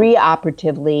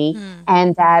pre-operatively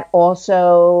and that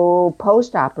also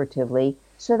post-operatively,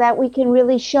 so that we can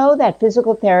really show that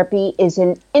physical therapy is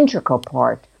an integral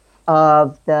part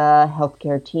of the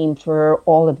healthcare team for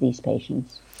all of these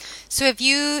patients. So have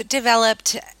you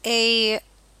developed an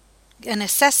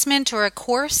assessment or a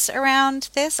course around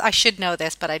this? I should know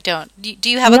this, but I don't. Do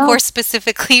you have a course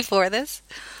specifically for this?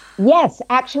 Yes,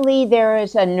 actually, there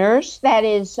is a nurse that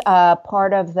is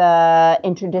part of the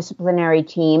interdisciplinary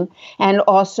team, and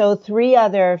also 3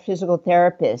 other physical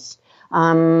therapists.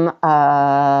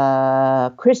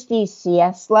 Christy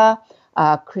Ciesla,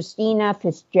 Christina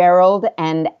Fitzgerald,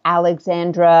 and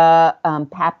Alexandra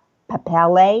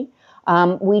Papele.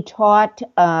 We taught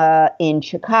in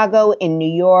Chicago, in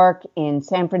New York, in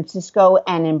San Francisco,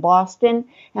 and in Boston,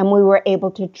 and we were able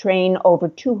to train over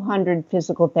 200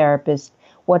 physical therapists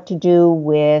what to do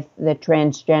with the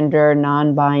transgender,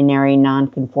 non-binary,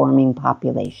 non-conforming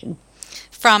population.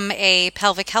 From a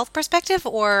pelvic health perspective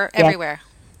or everywhere?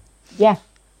 Yeah,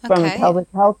 from a pelvic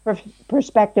health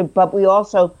perspective, but we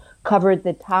also covered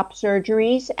the top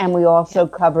surgeries, and we also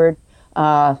covered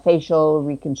facial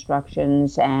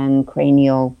reconstructions and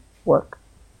cranial work.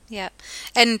 Yeah.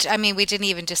 And I mean, we didn't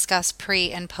even discuss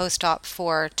pre and post-op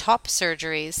for top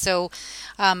surgeries. So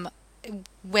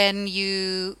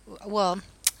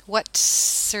what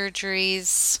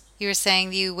surgeries, you were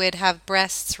saying you would have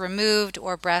breasts removed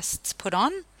or breasts put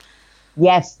on?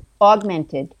 Yes,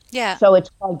 augmented. Yeah. So it's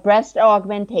called breast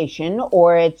augmentation,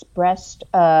 or it's breast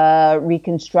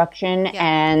reconstruction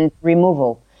and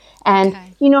removal. And,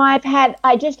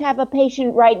 I just have a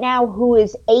patient right now who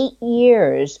is 8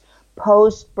 years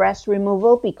post breast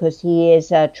removal because he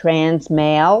is a trans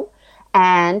male.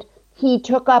 And he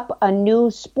took up a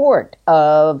new sport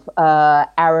of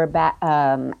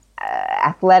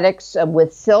athletics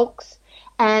with silks,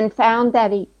 and found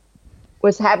that he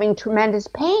was having tremendous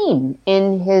pain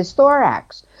in his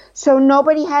thorax. So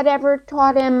nobody had ever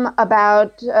taught him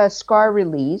about scar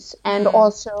release and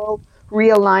also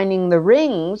realigning the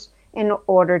rings in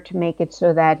order to make it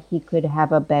so that he could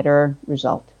have a better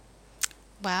result.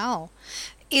 Wow.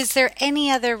 Is there any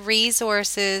other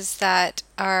resources that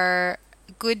are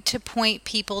good to point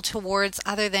people towards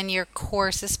other than your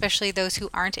course, especially those who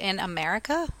aren't in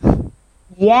America?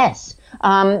 Yes,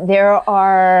 there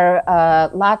are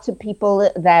lots of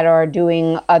people that are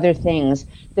doing other things.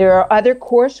 There are other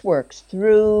courseworks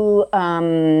through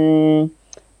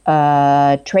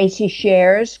Tracy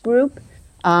Scher's group.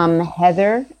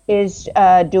 Heather is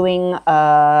doing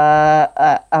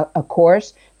a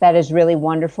course that is really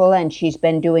wonderful, and she's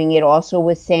been doing it also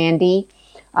with Sandy.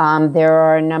 There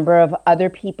are a number of other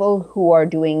people who are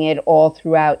doing it all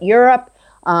throughout Europe.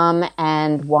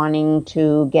 And wanting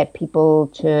to get people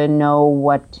to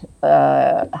know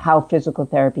how physical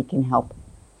therapy can help.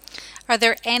 Are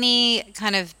there any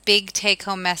kind of big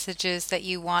take-home messages that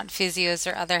you want physios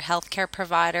or other healthcare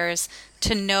providers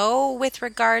to know with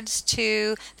regards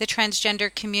to the transgender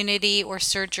community or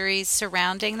surgeries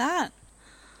surrounding that?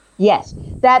 Yes,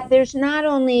 that there's not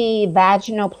only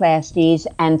vaginoplasties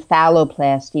and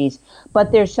phalloplasties,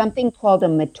 but there's something called a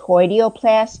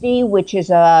metoidioplasty, which is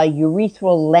a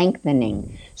urethral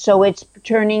lengthening. So it's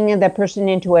turning the person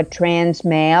into a trans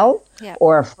male,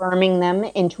 or affirming them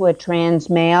into a trans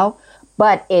male,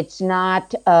 but it's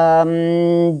not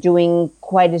doing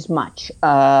quite as much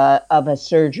of a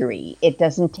surgery. It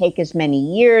doesn't take as many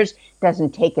years,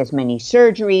 doesn't take as many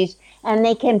surgeries, and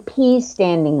they can pee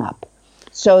standing up,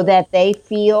 so that they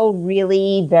feel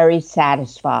really very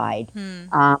satisfied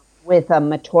with a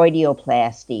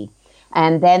metoidioplasty.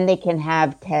 And then they can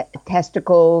have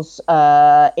testicles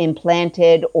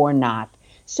implanted or not.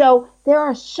 So there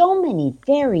are so many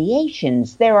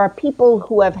variations. There are people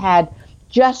who have had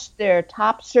just their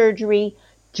top surgery,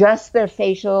 just their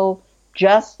facial,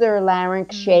 just their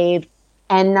larynx shaved,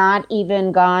 and not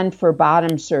even gone for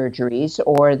bottom surgeries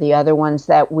or the other ones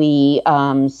that we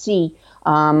see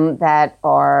that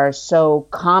are so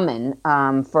common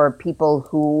for people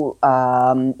who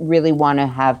really want to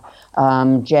have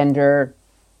gender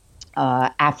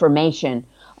affirmation.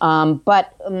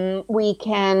 But we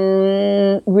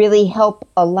can really help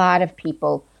a lot of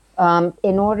people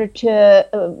in order to,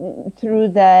 through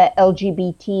the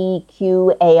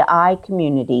LGBTQAI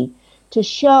community, to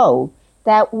show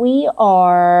that we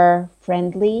are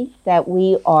friendly, that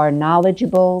we are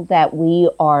knowledgeable, that we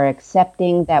are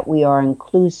accepting, that we are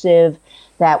inclusive,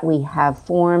 that we have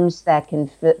forms that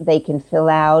they can fill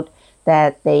out,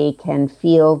 that they can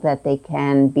feel, that they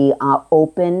can be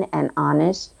open and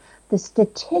honest. The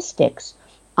statistics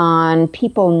on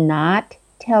people not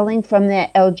telling from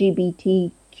the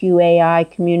LGBTQAI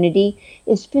community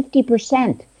is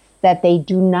 50%, that they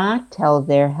do not tell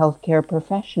their healthcare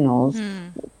professionals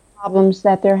problems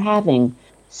that they're having.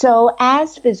 So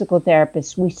as physical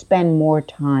therapists, we spend more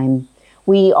time.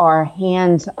 We are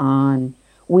hands-on.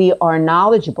 We are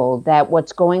knowledgeable that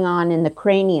what's going on in the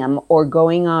cranium or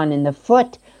going on in the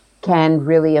foot can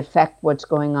really affect what's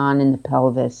going on in the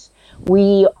pelvis.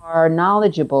 We are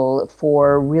knowledgeable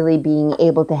for really being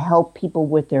able to help people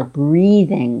with their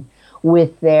breathing,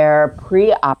 with their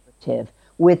preoperative,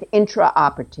 with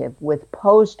intraoperative, with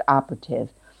postoperative.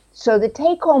 So the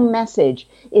take-home message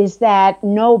is that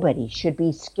nobody should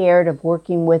be scared of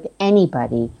working with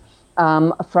anybody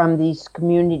from these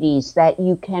communities, that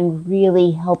you can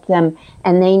really help them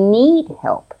and they need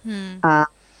help.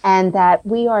 And that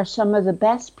we are some of the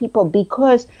best people,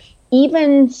 because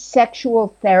even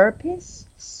sexual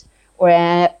therapists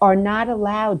are not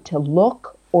allowed to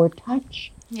look or touch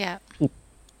people.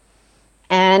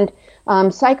 And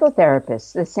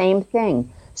psychotherapists, the same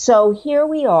thing. So here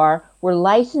we are, we're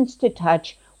licensed to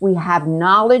touch, we have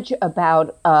knowledge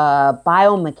about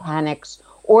biomechanics,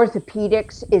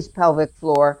 orthopedics is pelvic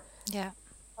floor,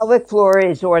 pelvic floor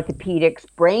is orthopedics,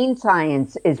 brain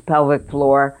science is pelvic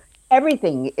floor,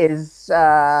 everything is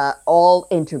all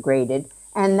integrated,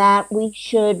 and that we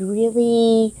should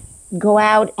really go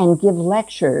out and give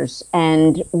lectures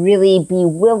and really be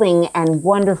willing and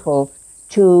wonderful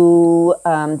to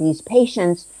these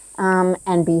patients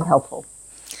and be helpful.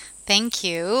 Thank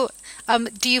you.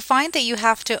 Do you find that you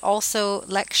have to also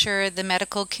lecture the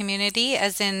medical community,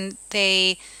 as in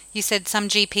you said some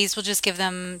GPs will just give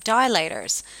them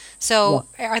dilators. So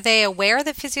Are they aware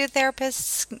that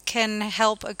physiotherapists can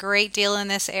help a great deal in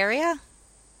this area?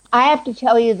 I have to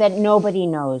tell you that nobody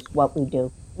knows what we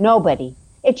do. Nobody.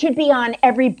 It should be on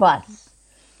every bus.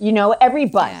 Every Yeah.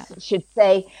 bus should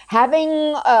say, having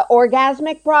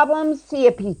orgasmic problems, see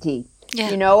a PT.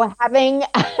 Yeah. Having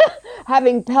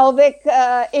having pelvic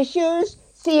issues,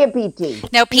 see a PT.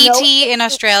 Now, PT in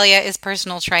Australia is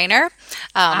personal trainer, um,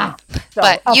 Ah, so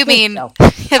but a you mean physio,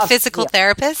 a a physical physio.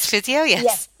 therapist, physio? Yes,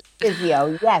 Yes.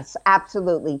 physio. Yes,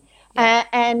 absolutely. Yeah.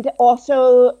 And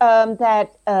also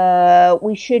that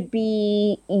we should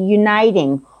be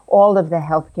uniting all of the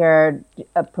healthcare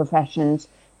professions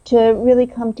to really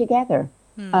come together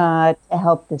Hmm. to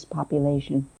help this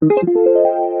population.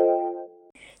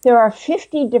 There are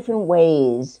 50 different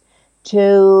ways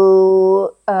to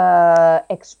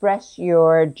express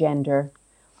your gender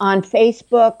on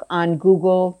Facebook, on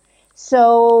Google.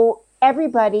 So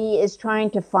everybody is trying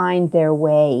to find their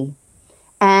way.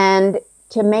 And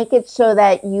to make it so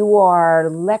that you are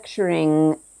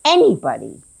lecturing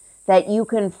anybody that you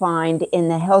can find in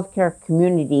the healthcare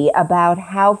community about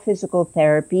how physical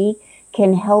therapy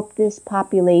can help this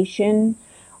population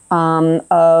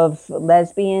of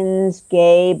lesbians,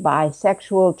 gay,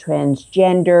 bisexual,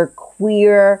 transgender,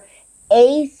 queer,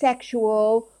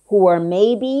 asexual, who are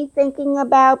maybe thinking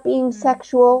about being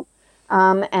sexual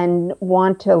and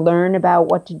want to learn about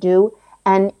what to do,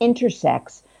 and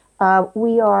intersex.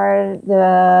 We are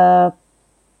the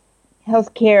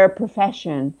healthcare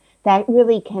profession that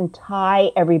really can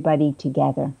tie everybody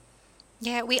together.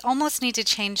 Yeah, we almost need to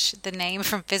change the name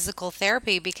from physical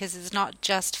therapy because it's not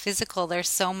just physical. There's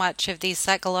so much of the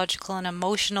psychological and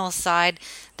emotional side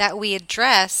that we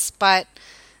address, but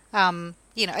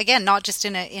again, not just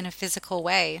in a physical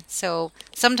way. So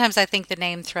sometimes I think the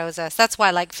name throws us. That's why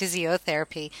I like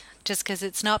physiotherapy, just because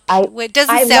it's not. I It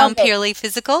doesn't I love sound it. purely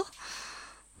physical.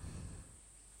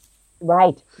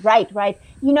 Right, right, right.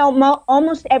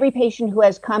 Almost every patient who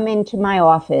has come into my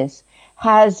office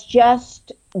has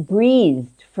just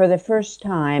breathed for the first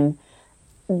time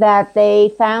that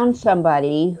they found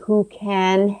somebody who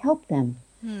can help them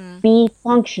Hmm. be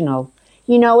functional.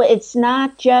 It's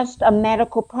not just a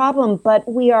medical problem, but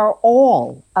we are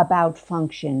all about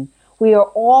function. We are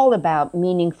all about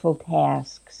meaningful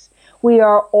tasks. We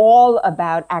are all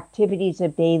about activities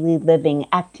of daily living,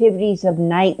 activities of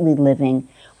nightly living.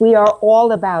 We are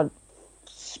all about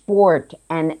sport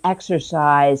and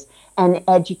exercise and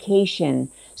education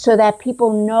so that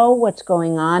people know what's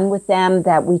going on with them,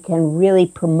 that we can really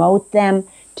promote them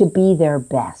to be their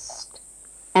best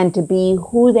and to be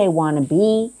who they want to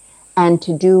be and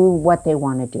to do what they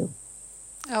want to do.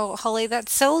 Oh, Holly,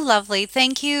 that's so lovely.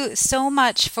 Thank you so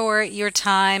much for your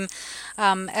time.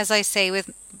 As I say with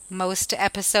most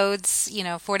episodes,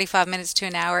 45 minutes to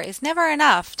an hour is never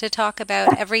enough to talk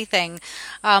about everything.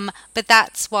 But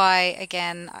that's why,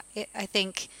 again, I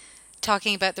think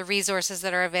talking about the resources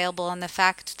that are available and the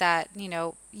fact that,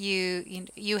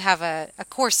 you have a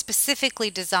course specifically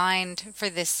designed for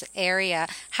this area.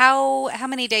 How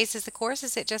many days is the course?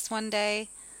 Is it just one day?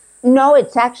 No,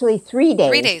 it's actually 3 days,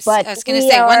 3 days. but I was going to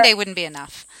we say one are day wouldn't be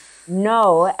enough.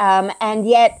 no. And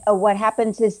yet, what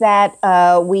happens is that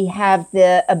we have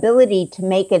the ability to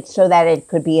make it so that it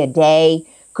could be a day,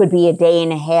 could be a day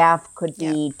and a half, could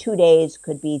Yeah. be 2 days,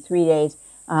 could be 3 days.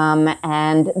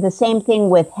 And the same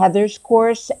thing with Heather's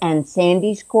course and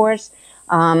Sandy's course,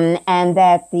 and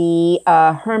that the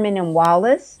Herman and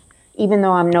Wallace, even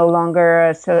though I'm no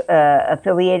longer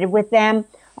affiliated with them,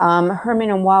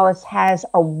 Herman and Wallace has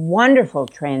a wonderful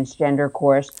transgender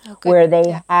course Oh, good. where they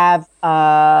Yeah. have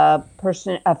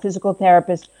a physical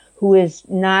therapist who is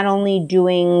not only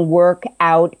doing work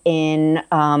out in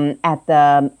at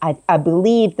I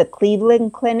believe the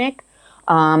Cleveland Clinic,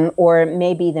 or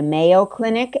maybe the Mayo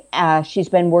Clinic. She's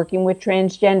been working with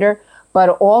transgender, but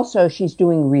also she's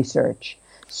doing research.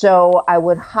 So I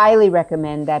would highly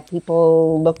recommend that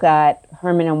people look at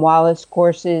Herman and Wallace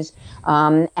courses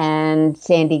and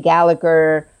Sandy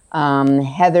Gallagher,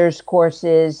 Heather's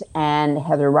courses, and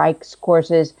Heather Reich's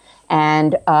courses,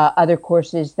 and other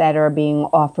courses that are being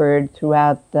offered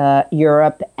throughout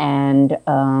Europe and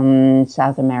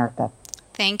South America.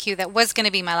 Thank you. That was going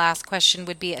to be my last question,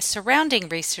 would be surrounding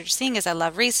research, seeing as I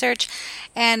love research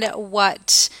and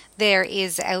what there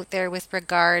is out there with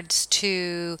regards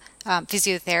to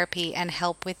physiotherapy and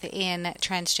help within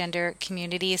transgender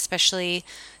community, especially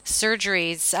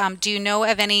surgeries. Do you know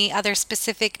of any other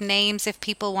specific names if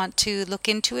people want to look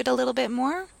into it a little bit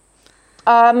more?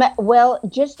 Well,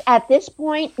 just at this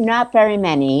point, not very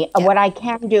many. Yeah. What I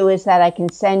can do is that I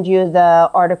can send you the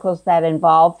articles that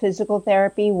involve physical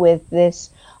therapy with this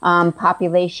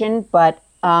population, but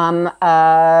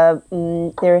there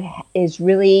is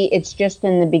really, it's just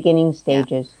in the beginning Yeah.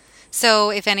 stages. So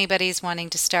if anybody's wanting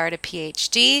to start a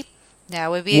PhD,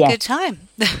 Now would be a good time.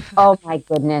 Oh my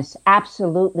goodness,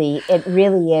 absolutely. It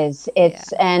really is.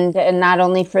 It's and not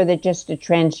only for just the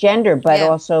transgender, but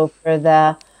also for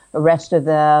the rest of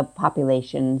the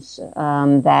populations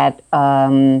that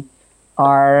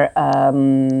are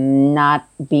not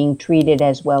being treated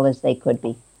as well as they could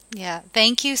be. Yeah.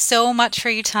 Thank you so much for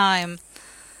your time.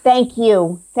 Thank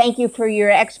you. Thank you for your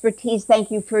expertise.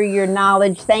 Thank you for your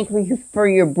knowledge. Thank you for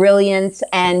your brilliance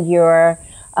and your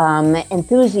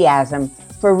enthusiasm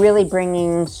for really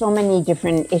bringing so many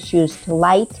different issues to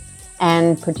light,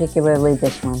 and particularly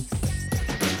this one.